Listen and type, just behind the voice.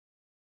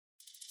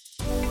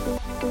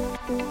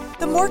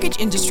The mortgage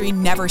industry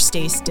never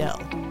stays still.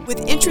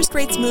 With interest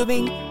rates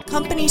moving,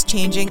 companies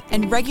changing,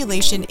 and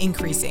regulation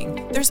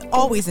increasing, there's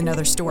always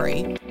another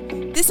story.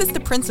 This is The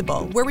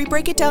Principal, where we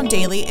break it down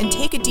daily and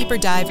take a deeper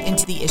dive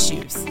into the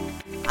issues.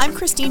 I'm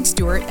Christine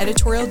Stewart,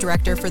 Editorial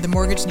Director for the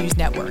Mortgage News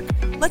Network.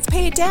 Let's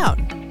pay it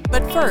down.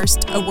 But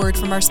first, a word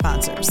from our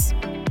sponsors.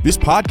 This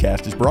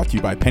podcast is brought to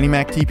you by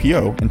PennyMac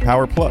TPO and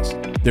Power Plus,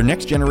 their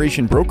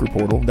next-generation broker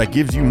portal that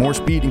gives you more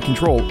speed and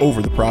control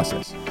over the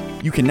process.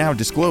 You can now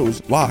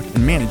disclose, lock,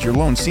 and manage your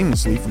loan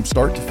seamlessly from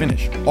start to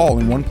finish, all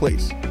in one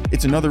place.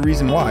 It's another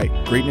reason why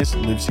greatness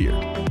lives here.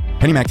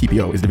 PennyMac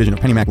TPO is a division of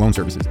PennyMac Loan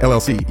Services,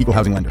 LLC, Equal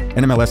Housing Lender,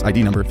 NMLS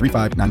ID number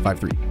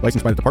 35953,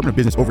 licensed by the Department of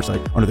Business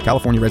Oversight under the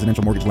California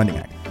Residential Mortgage Lending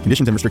Act.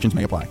 Conditions and restrictions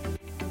may apply.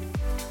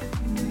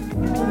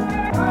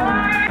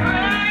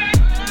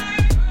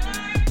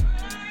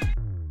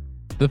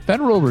 The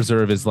Federal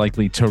Reserve is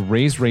likely to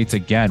raise rates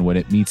again when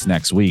it meets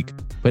next week.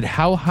 But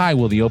how high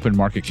will the Open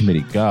Market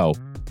Committee go?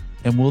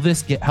 And will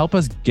this help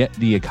us get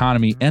the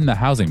economy and the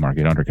housing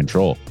market under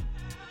control?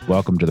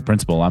 Welcome to The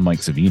Principal. I'm Mike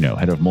Savino,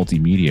 head of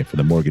multimedia for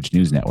the Mortgage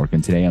News Network.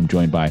 And today I'm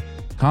joined by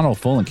Connel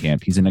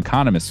Fullenkamp. He's an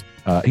economist.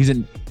 He's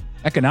an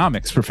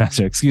economics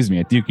professor,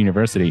 at Duke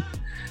University.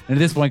 And at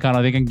this point,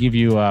 Connel, I think I can give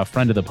you a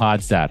friend of the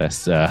pod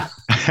status.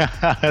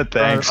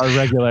 Thanks. Our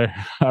regular.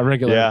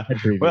 Yeah.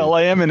 Well,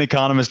 I am an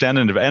economist and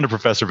a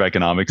professor of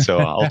economics, so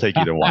I'll take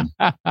either one.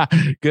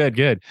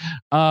 Good.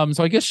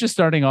 So I guess just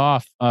starting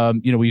off,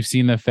 we've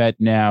seen the Fed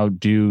now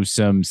do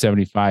some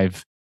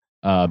 75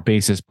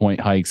 basis point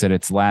hikes at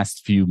its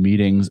last few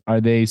meetings. Are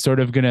they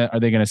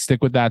gonna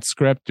stick with that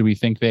script? Do we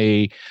think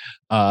they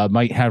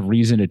might have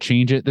reason to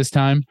change it this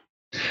time?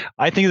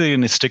 I think they're going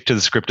to stick to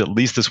the script at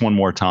least this one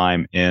more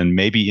time, and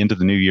maybe into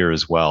the new year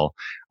as well.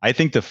 I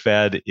think the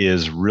Fed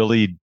is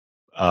really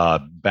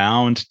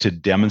bound to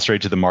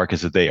demonstrate to the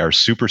markets that they are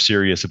super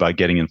serious about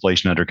getting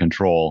inflation under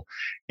control.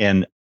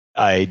 And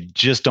I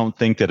just don't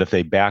think that if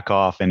they back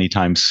off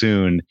anytime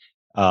soon,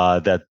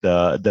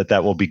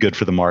 that will be good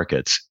for the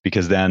markets,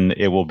 because then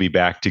it will be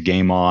back to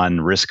game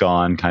on, risk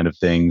on kind of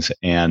things,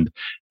 and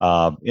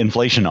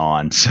inflation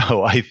on.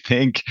 So I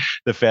think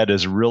the Fed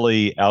is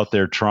really out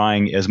there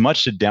trying as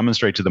much to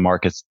demonstrate to the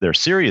markets their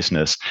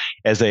seriousness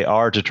as they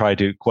are to try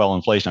to quell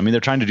inflation. I mean, they're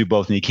trying to do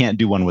both, and you can't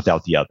do one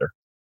without the other.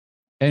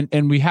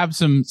 And we have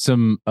some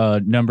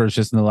numbers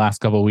just in the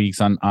last couple of weeks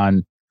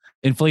on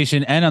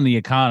inflation and on the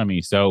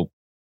economy. So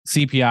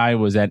CPI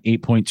was at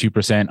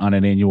 8.2% on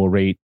an annual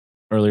rate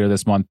earlier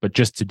this month, but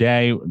just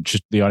today,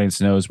 just the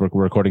audience knows we're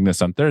recording this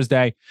on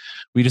Thursday.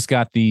 We just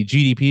got the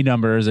GDP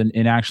numbers, and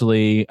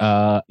actually,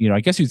 I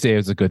guess you'd say it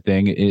was a good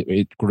thing.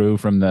 It grew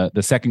from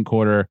the second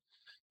quarter.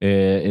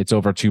 It's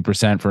over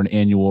 2% for an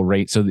annual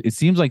rate. So it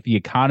seems like the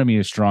economy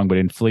is strong, but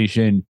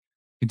inflation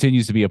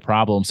continues to be a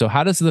problem. So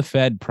how does the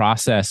Fed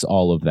process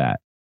all of that?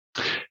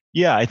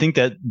 Yeah, I think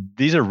that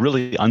these are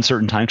really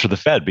uncertain times for the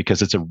Fed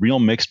because it's a real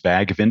mixed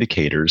bag of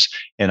indicators.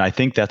 And I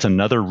think that's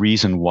another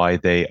reason why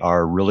they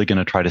are really going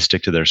to try to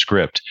stick to their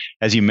script.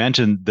 As you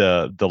mentioned,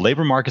 the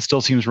labor market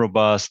still seems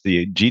robust.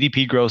 The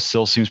GDP growth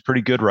still seems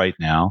pretty good right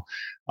now.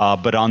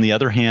 But on the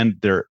other hand,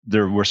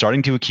 we're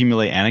starting to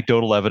accumulate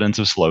anecdotal evidence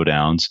of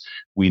slowdowns.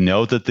 We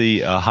know that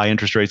the high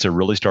interest rates are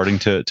really starting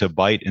to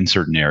bite in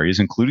certain areas,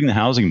 including the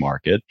housing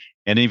market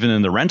and even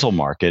in the rental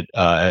market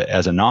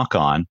as a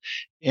knock-on.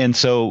 And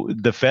so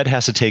the Fed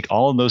has to take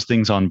all of those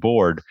things on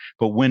board.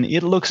 But when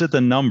it looks at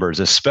the numbers,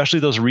 especially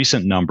those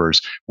recent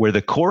numbers where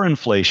the core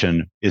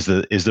inflation is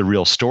the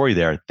real story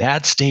there,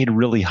 that stayed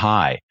really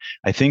high.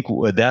 I think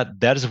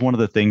that is one of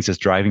the things that's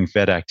driving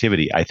Fed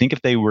activity. I think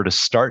if they were to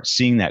start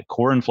seeing that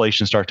core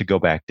inflation start to go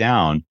back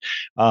down,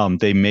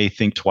 they may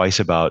think twice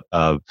about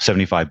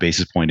 75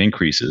 basis point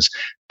increases.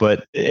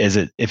 But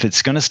if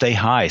it's going to stay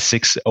high,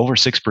 over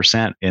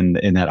 6%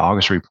 in that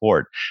August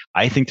report,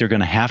 I think they're going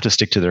to have to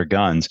stick to their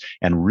guns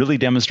and really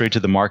demonstrate to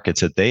the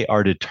markets that they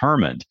are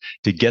determined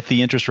to get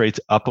the interest rates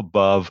up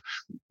above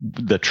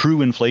the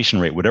true inflation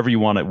rate, whatever you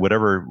want it,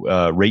 whatever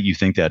rate you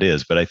think that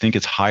is. But I think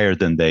it's higher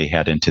than they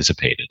had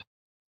anticipated.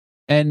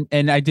 And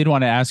I did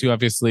want to ask you,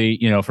 obviously,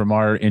 from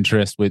our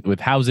interest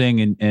with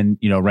housing and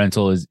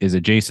rental is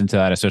adjacent to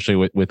that, especially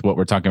with what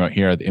we're talking about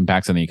here, the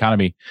impacts on the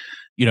economy.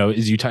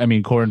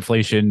 Core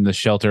inflation, the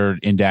shelter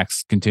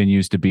index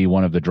continues to be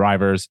one of the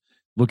drivers.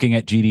 Looking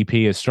at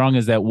GDP, as strong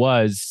as that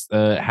was,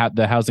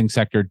 the housing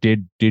sector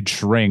did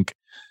shrink.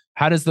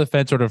 How does the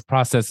Fed sort of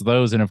process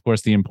those? And of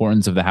course, the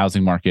importance of the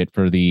housing market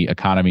for the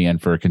economy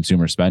and for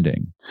consumer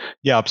spending.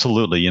 Yeah,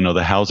 absolutely.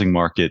 The housing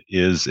market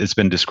it's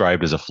been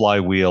described as a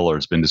flywheel, or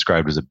it's been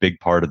described as a big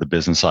part of the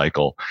business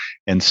cycle.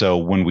 And so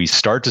when we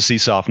start to see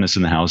softness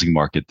in the housing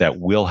market, that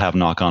will have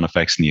knock-on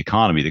effects in the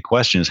economy. The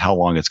question is how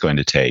long it's going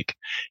to take.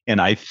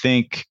 And I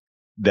think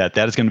that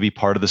is going to be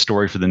part of the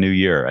story for the new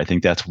year. I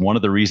think that's one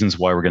of the reasons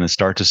why we're going to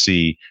start to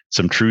see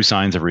some true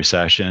signs of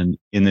recession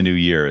in the new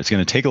year. It's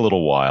going to take a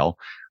little while.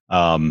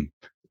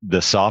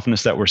 The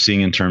softness that we're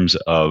seeing in terms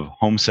of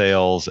home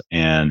sales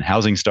and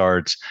housing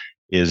starts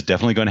is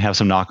definitely going to have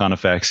some knock-on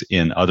effects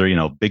in other,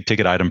 big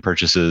ticket item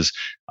purchases.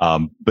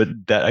 But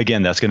that,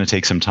 again, that's going to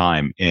take some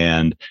time.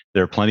 And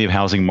there are plenty of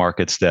housing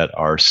markets that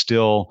are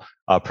still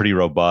pretty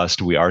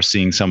robust. We are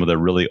seeing some of the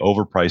really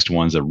overpriced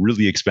ones, the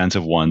really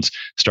expensive ones,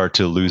 start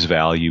to lose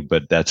value.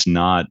 But that's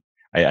not.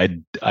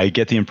 I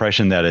get the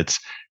impression that it's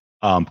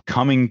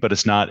coming, but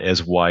it's not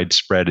as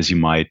widespread as you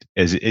might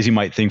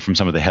think from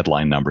some of the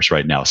headline numbers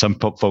right now. Some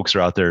folks are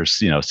out there,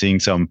 seeing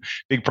some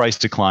big price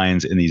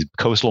declines in these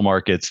coastal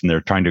markets, and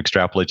they're trying to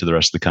extrapolate to the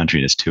rest of the country,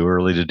 and it's too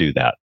early to do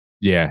that.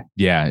 Yeah.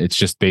 It's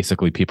just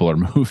basically people are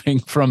moving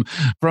from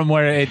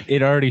where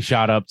it already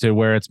shot up to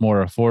where it's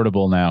more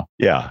affordable now.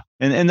 Yeah,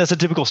 and that's a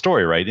typical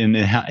story, right?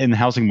 In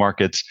housing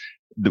markets,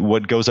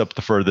 what goes up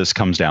the furthest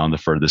comes down the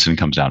furthest, and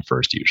comes down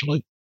first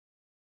usually.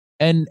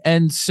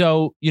 And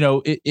so,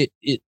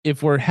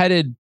 if we're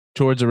headed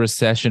towards a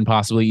recession,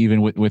 possibly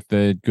even with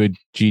the good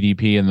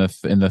GDP in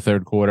the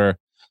third quarter,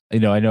 I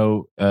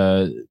know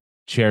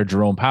Chair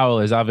Jerome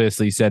Powell has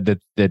obviously said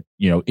that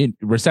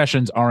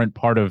recessions aren't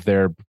part of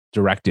their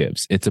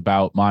directives. It's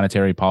about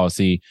monetary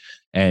policy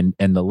and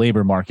the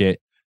labor market.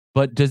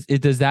 But does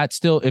that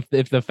still, if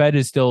the Fed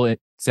is still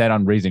set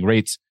on raising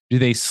rates, do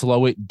they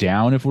slow it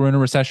down if we're in a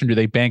recession? Do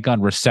they bank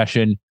on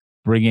recession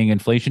bringing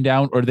inflation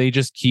down, or do they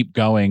just keep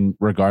going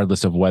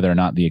regardless of whether or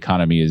not the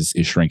economy is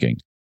shrinking?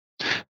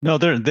 No,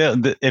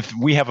 if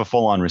we have a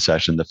full-on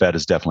recession, the Fed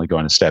is definitely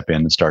going to step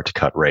in and start to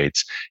cut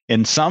rates.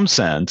 In some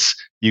sense,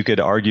 you could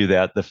argue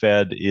that the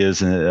Fed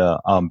is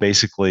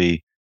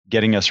basically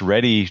getting us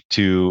ready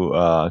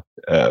to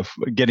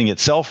getting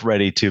itself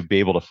ready to be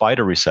able to fight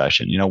a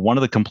recession. One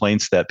of the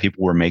complaints that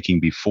people were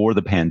making before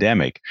the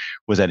pandemic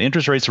was that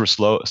interest rates were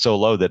so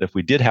low that if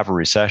we did have a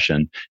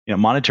recession,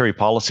 monetary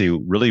policy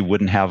really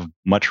wouldn't have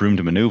much room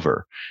to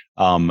maneuver.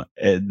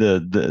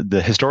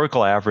 The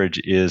historical average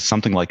is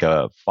something like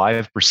a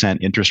 5%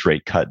 interest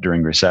rate cut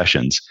during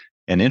recessions.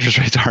 And interest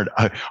rates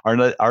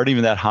aren't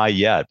even that high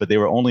yet, but they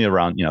were only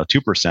around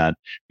 2%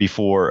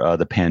 before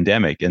the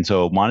pandemic, and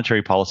so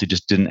monetary policy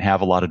just didn't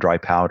have a lot of dry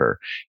powder.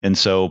 And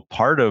so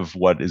part of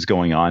what is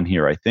going on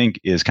here, I think,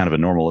 is kind of a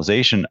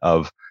normalization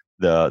of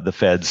the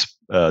Fed's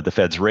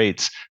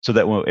rates, so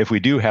that if we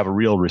do have a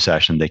real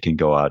recession, they can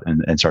go out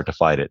and start to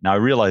fight it. Now, I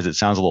realize it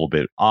sounds a little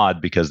bit odd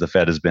because the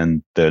Fed has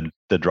been the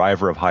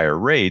driver of higher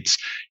rates.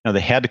 They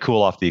had to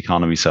cool off the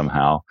economy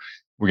somehow.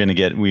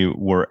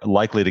 We're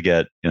likely to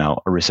get, a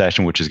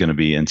recession, which is going to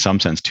be in some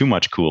sense too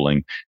much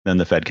cooling. Then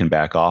the Fed can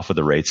back off of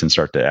the rates and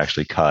start to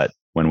actually cut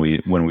when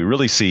we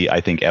really see, I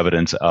think,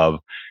 evidence of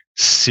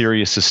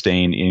serious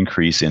sustained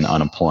increase in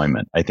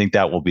unemployment. I think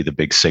that will be the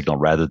big signal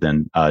rather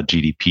than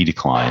GDP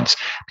declines.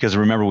 Because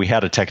remember, we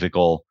had a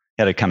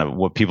kind of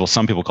what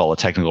some people call a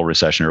technical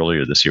recession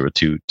earlier this year with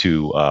two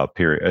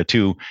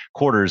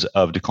quarters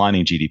of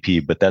declining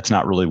GDP, but that's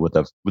not really what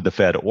the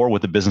Fed or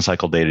what the business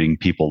cycle dating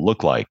people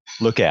look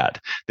at.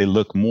 They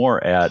look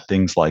more at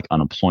things like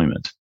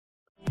unemployment.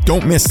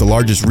 Don't miss the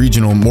largest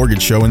regional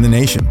mortgage show in the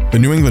nation. The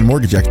New England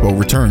Mortgage Expo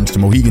returns to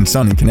Mohegan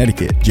Sun in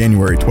Connecticut,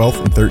 January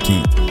 12th and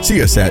 13th.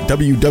 See us at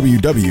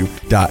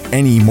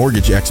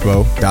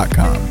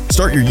www.nemortgageexpo.com.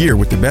 Start your year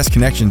with the best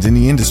connections in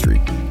the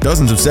industry.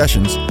 Dozens of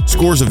sessions,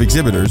 scores of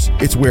exhibitors.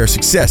 It's where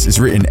success is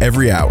written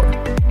every hour.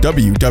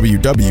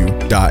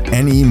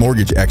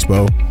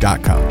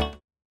 www.nemortgageexpo.com.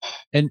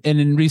 And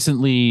then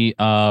recently,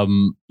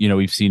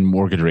 we've seen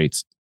mortgage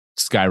rates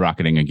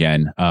skyrocketing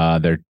again.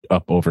 They're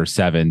up over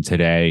 7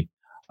 today.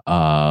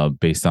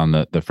 Based on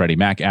the Freddie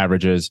Mac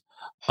averages.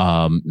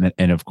 And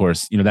of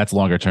course, that's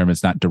longer term.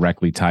 It's not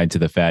directly tied to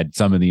the Fed.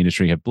 Some in the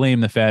industry have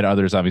blamed the Fed.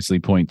 Others obviously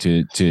point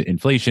to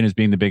inflation as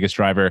being the biggest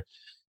driver.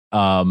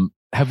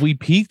 Have we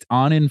peaked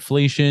on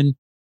inflation?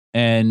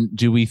 And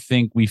do we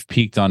think we've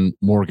peaked on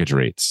mortgage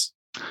rates?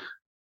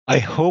 I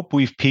hope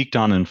we've peaked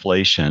on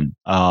inflation.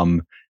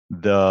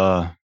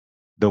 The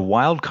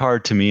wild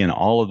card to me in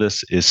all of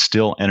this is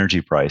still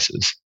energy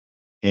prices.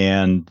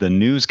 And the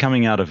news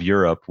coming out of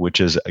Europe,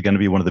 which is going to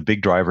be one of the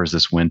big drivers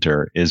this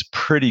winter, is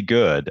pretty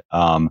good.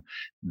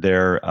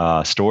 Their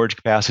storage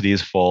capacity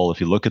is full.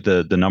 If you look at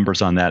the numbers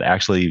on that,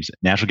 actually,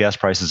 natural gas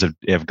prices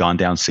have gone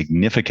down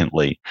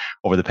significantly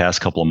over the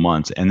past couple of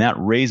months. And that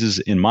raises,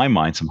 in my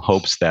mind, some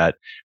hopes that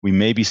we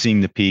may be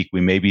seeing the peak.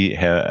 We may be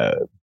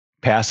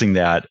passing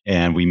that,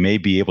 and we may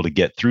be able to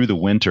get through the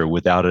winter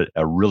without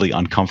a really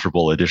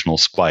uncomfortable additional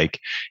spike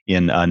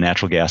in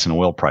natural gas and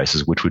oil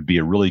prices, which would be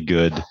a really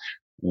good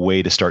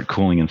way to start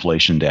cooling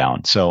inflation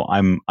down. So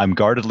I'm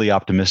guardedly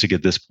optimistic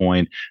at this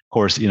point. Of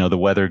course, the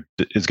weather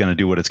is going to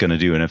do what it's going to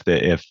do, and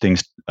if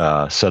things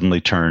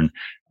suddenly turn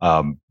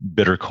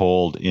bitter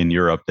cold in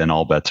Europe, then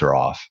all bets are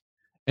off.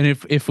 And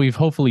if we've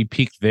hopefully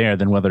peaked there,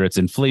 then whether it's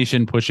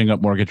inflation pushing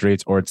up mortgage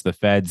rates or it's the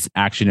Fed's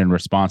action and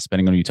response,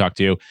 depending on who you talk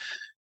to,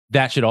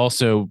 that should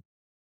also,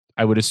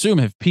 I would assume,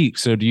 have peaked.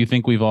 So do you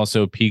think we've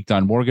also peaked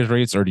on mortgage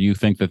rates, or do you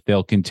think that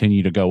they'll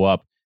continue to go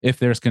up if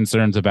there's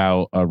concerns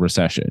about a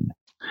recession?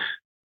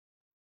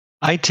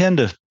 I tend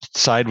to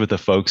side with the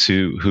folks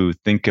who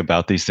think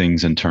about these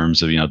things in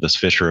terms of, this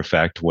Fisher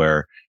effect,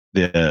 where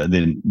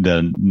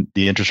the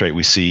interest rate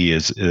we see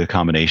is a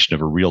combination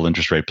of a real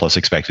interest rate plus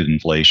expected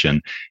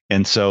inflation,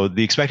 and so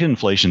the expected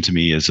inflation to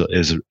me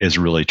is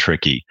really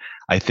tricky.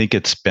 I think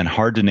it's been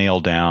hard to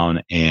nail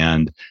down,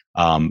 and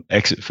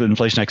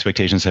inflation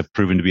expectations have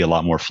proven to be a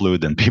lot more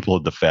fluid than people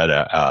at the Fed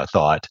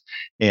thought,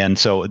 and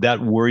so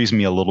that worries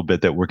me a little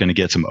bit that we're going to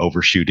get some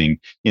overshooting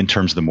in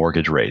terms of the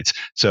mortgage rates.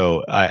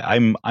 So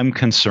I'm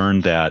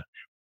concerned that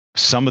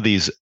some of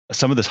this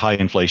high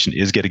inflation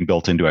is getting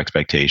built into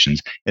expectations,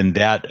 and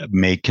that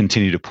may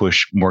continue to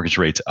push mortgage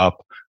rates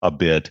up a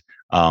bit.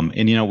 And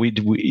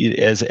we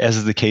as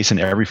is the case in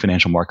every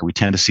financial market, we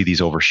tend to see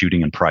these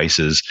overshooting in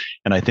prices,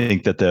 and I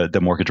think that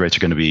the mortgage rates are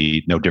going to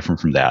be no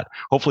different from that.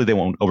 Hopefully, they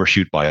won't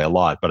overshoot by a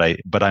lot,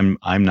 but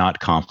I'm not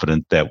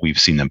confident that we've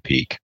seen them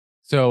peak.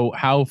 So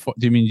how far,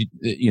 do you mean,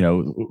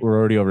 we're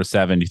already over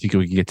 7? Do you think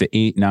we can get to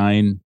 8,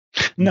 9?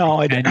 No,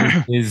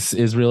 I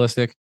is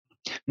realistic.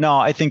 No,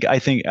 I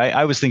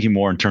was thinking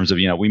more in terms of,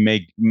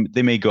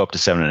 they may go up to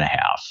 7.5.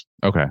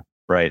 Okay.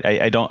 Right.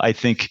 I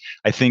think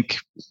 7+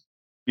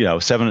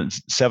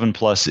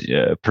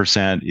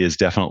 % is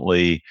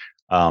definitely,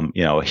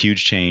 a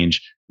huge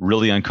change,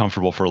 really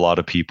uncomfortable for a lot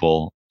of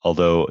people.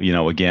 Although,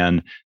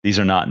 again, these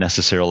are not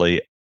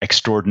necessarily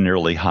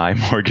extraordinarily high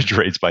mortgage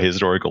rates by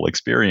historical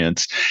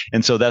experience,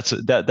 and so that's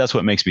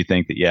what makes me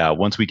think that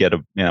once we get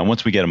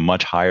a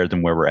much higher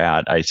than where we're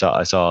at. I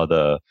saw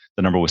the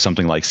number was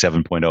something like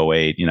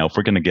 7.08. If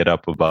we're going to get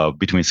up above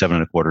between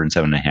 7.25 and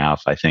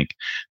 7.5, I think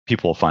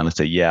people will finally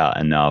say,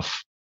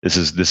 enough. This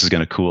is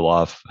going to cool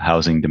off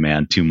housing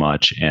demand too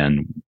much,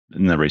 and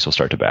the rates will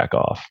start to back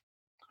off.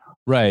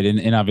 Right.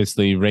 And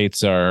obviously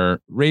rates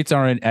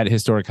aren't at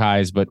historic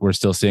highs, but we're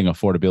still seeing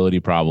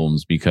affordability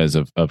problems because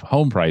of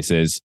home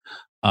prices.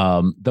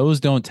 Those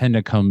don't tend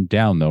to come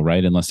down though,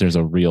 right? Unless there's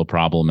a real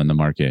problem in the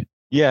market.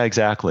 Yeah,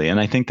 exactly. And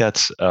I think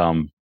that's,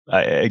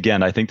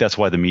 I think that's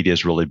why the media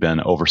has really been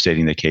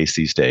overstating the case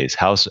these days.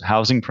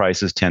 Housing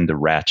prices tend to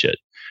ratchet.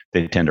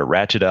 They tend to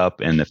ratchet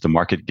up. And if the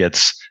market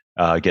gets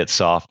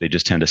soft, they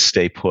just tend to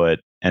stay put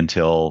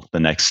until the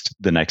next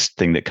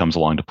thing that comes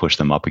along to push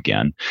them up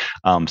again.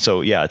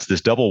 It's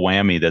this double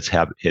whammy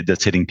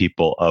that's hitting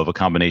people of a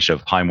combination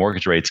of high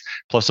mortgage rates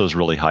plus those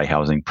really high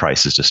housing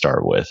prices to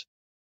start with.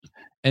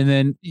 And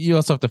then you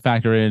also have to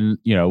factor in,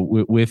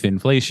 with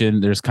inflation,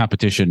 there's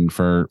competition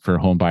for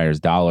home buyers'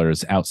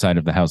 dollars outside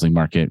of the housing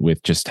market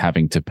with just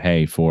having to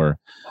pay for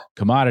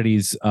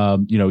commodities.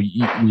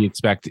 We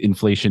expect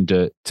inflation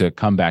to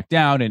come back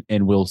down,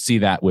 and we'll see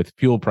that with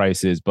fuel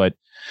prices. But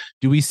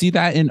do we see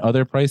that in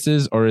other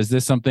prices, or is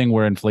this something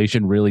where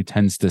inflation really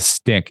tends to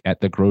stick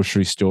at the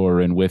grocery store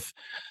and with,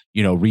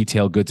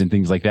 retail goods and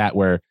things like that,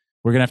 where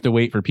we're going to have to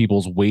wait for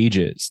people's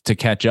wages to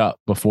catch up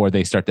before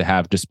they start to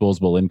have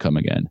disposable income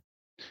again?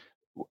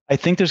 I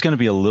think there's going to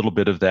be a little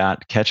bit of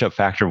that catch-up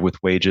factor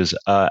with wages.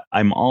 But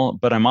I'm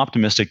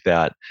optimistic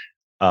that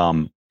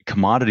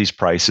commodities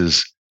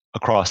prices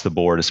across the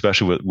board,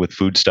 especially with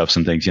foodstuffs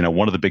and things,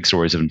 one of the big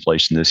stories of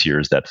inflation this year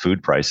is that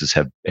food prices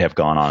have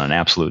gone on an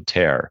absolute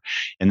tear,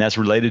 and that's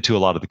related to a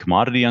lot of the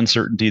commodity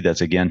uncertainty.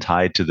 That's again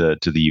tied to the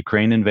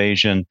Ukraine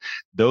invasion.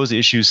 Those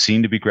issues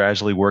seem to be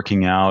gradually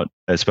working out,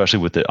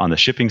 especially on the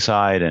shipping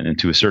side and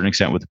to a certain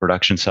extent with the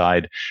production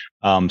side.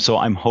 So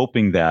I'm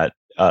hoping that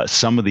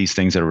some of these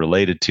things that are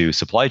related to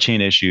supply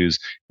chain issues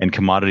and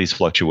commodities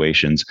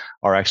fluctuations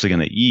are actually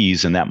going to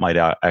ease, and that might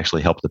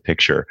actually help the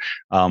picture.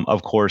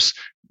 Of course,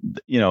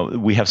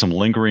 we have some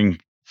lingering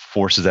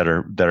forces that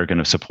are going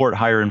to support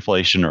higher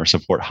inflation or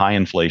support high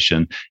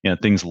inflation.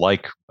 Things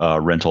like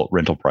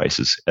rental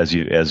prices, as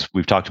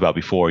we've talked about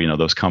before.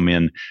 Those come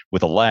in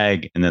with a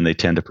lag, and then they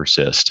tend to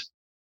persist.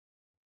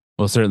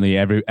 Well, certainly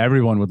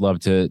everyone would love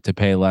to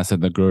pay less at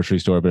the grocery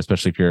store, but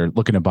especially if you're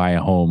looking to buy a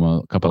home,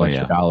 a couple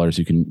extra dollars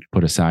you can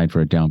put aside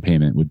for a down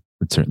payment would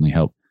certainly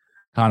help.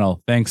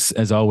 Connel, thanks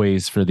as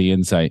always for the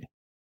insight.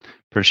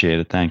 Appreciate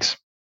it. Thanks.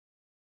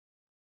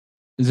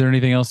 Is there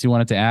anything else you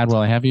wanted to add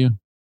while I have you?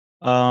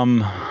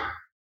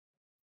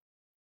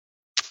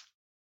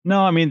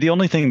 No, I mean, the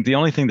only thing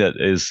that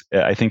is,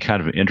 I think,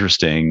 kind of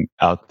interesting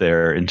out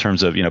there in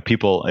terms of,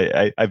 people,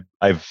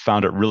 I've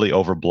found it really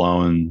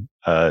overblown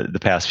the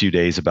past few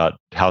days about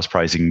house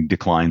pricing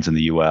declines in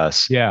the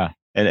U.S. Yeah,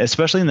 and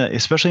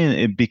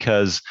especially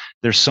because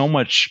there's so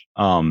much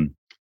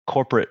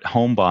corporate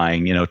home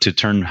buying, to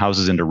turn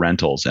houses into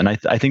rentals, and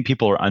I think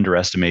people are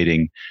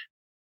underestimating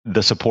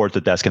the support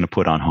that's going to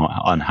put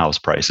on house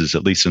prices,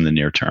 at least in the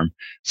near term.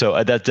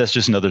 So that's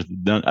just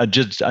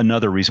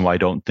another reason why I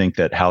don't think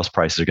that house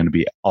prices are going to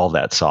be all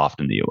that soft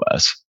in the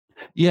U.S.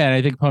 Yeah, and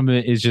I think part of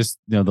it is just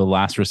the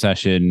last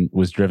recession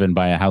was driven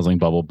by a housing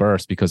bubble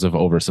burst because of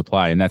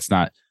oversupply, and that's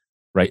not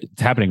right.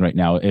 It's happening right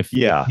now. If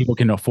people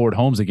can afford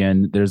homes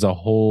again, there's a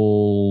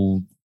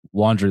whole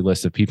laundry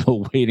list of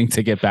people waiting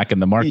to get back in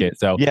the market.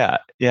 So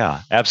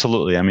yeah,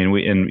 absolutely. I mean,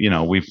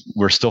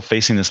 we're still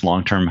facing this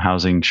long-term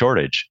housing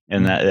shortage,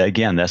 and that,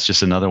 again, that's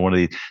just another one of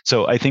these.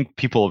 So I think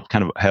people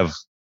kind of have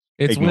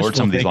ignored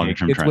some of these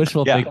longer-term trends. It's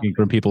wishful thinking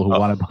from people who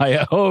want to buy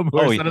a home who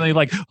are suddenly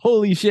like,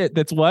 holy shit,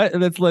 that's what?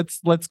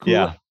 Let's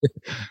cool.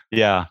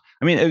 Yeah.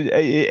 I mean,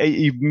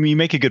 you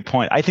make a good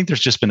point. I think there's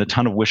just been a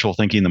ton of wishful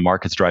thinking in the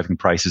markets driving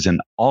prices in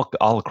all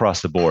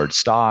across the board,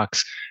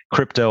 stocks,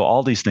 crypto,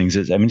 all these things.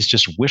 It's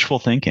just wishful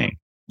thinking.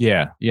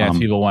 Yeah.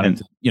 People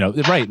wanted to,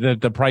 right.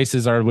 The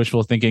prices are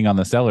wishful thinking on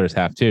the sellers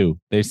half too.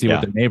 They see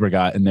what their neighbor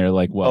got and they're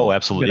like, well, oh,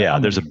 absolutely. Yeah.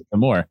 There's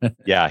more.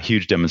 Yeah.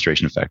 Huge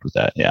demonstration effect with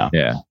that. Yeah.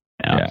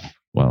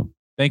 Well,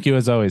 thank you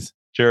as always.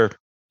 Sure.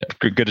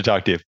 Good to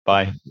talk to you.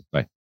 Bye.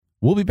 Bye.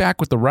 We'll be back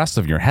with the rest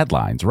of your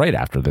headlines right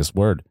after this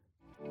word.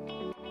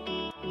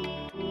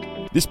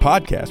 This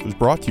podcast was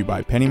brought to you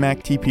by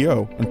PennyMac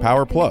TPO and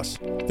Power Plus,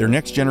 their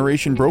next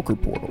generation broker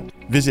portal.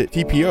 Visit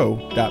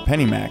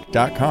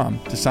tpo.pennymac.com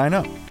to sign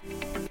up.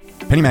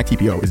 PennyMac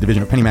TPO is a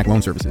division of PennyMac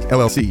Loan Services,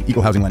 LLC,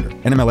 Equal Housing Lender,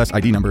 NMLS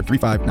ID number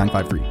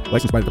 35953,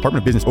 licensed by the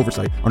Department of Business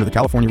Oversight under the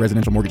California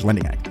Residential Mortgage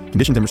Lending Act.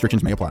 Conditions and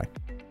restrictions may apply.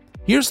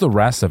 Here's the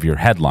rest of your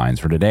headlines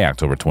for today,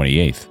 October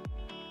 28th.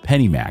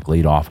 PennyMac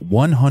laid off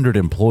 100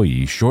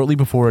 employees shortly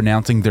before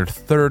announcing their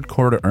third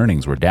quarter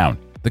earnings were down.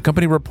 The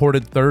company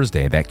reported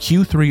Thursday that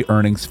Q3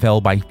 earnings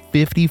fell by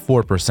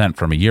 54%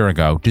 from a year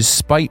ago,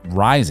 despite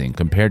rising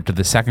compared to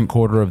the second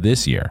quarter of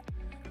this year.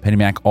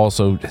 PennyMac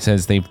also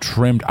says they've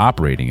trimmed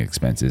operating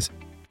expenses.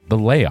 The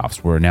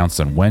layoffs were announced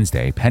on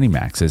Wednesday.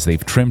 PennyMac says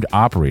they've trimmed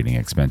operating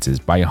expenses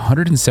by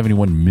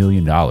 $171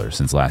 million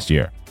since last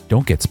year.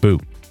 Don't get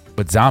spooked,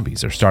 but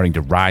zombies are starting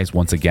to rise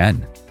once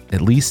again,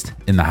 at least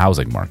in the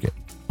housing market.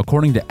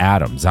 According to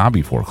Adam,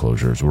 zombie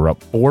foreclosures were up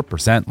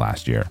 4%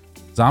 last year.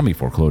 Zombie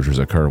foreclosures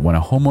occur when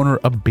a homeowner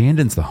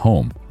abandons the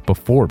home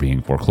before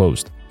being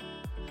foreclosed.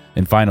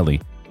 And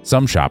finally,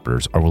 some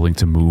shoppers are willing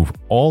to move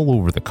all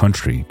over the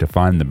country to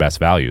find the best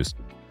values.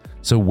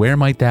 So where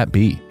might that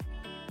be?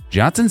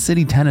 Johnson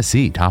City,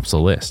 Tennessee tops the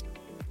list.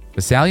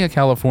 Visalia,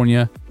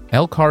 California,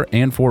 Elkhart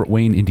and Fort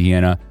Wayne,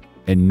 Indiana,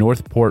 and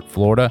Northport,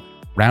 Florida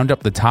round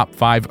up the top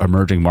 5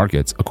 emerging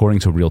markets according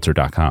to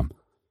Realtor.com.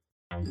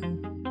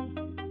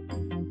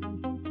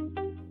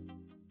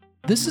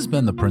 This has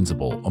been The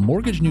Principal, a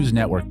Mortgage News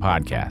Network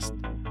podcast.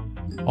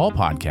 All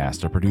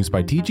podcasts are produced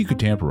by T.G.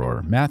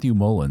 Kutamperor, Matthew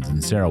Mullins,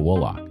 and Sarah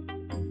Woloch.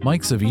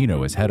 Mike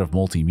Savino is head of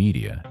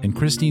multimedia, and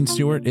Christine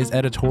Stewart is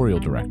editorial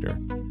director.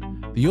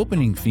 The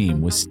opening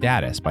theme was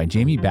Status by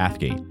Jamie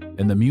Bathgate,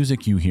 and the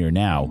music you hear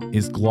now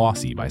is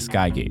Glossy by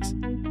Skygaze.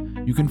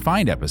 You can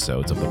find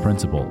episodes of The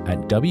Principal at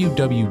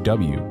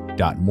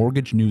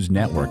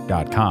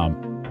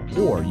www.mortgagenewsnetwork.com,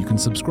 or you can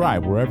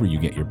subscribe wherever you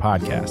get your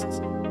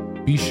podcasts.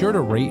 Be sure to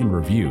rate and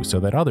review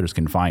so that others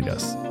can find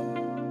us.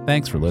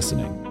 Thanks for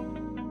listening.